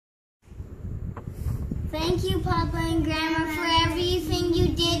Thank you, Papa and Grandma, for everything you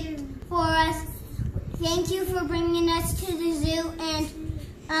did for us. Thank you for bringing us to the zoo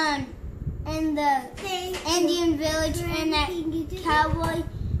and the Indian village and that cowboy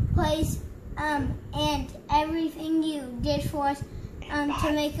place and everything you did for us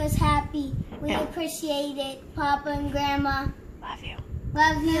to make us happy. We appreciate it, Papa and Grandma. Love you.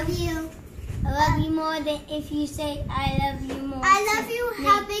 Love you. Love you. I love you more than if you say I love you more. I love you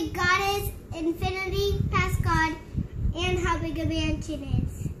how big God is, infinity past God, and how big a mansion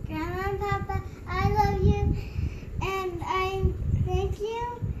is. Grandma and Papa, I love you, and I thank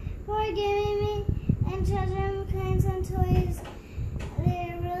you for giving me and children kinds and toys.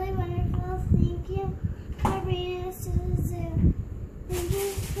 They're really wonderful. Thank you for bringing us to the zoo. Thank you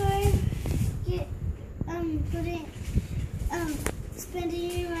for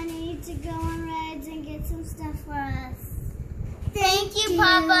spending your money to go on rides and get some stuff for us. Thank you,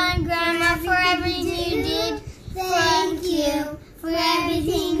 Papa and Grandma, for everything you did. Thank you for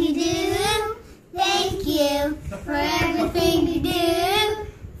everything you do. Thank you for everything you do.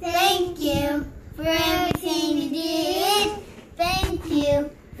 Thank you for everything you did. Thank you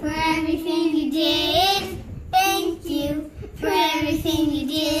for everything you did. Thank you for everything you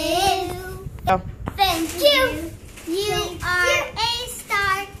did. Thank you. You are a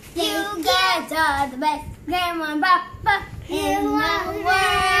star. You guys are the best. Grandma and Papa in the world.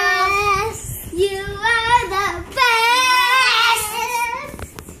 You are the best.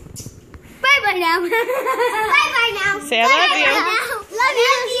 Bye-bye now. Bye-bye now. Say I love you. Love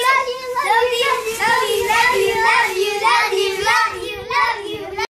you. Love you. Love you. Love you. Love you. Love you. Love you. Love you.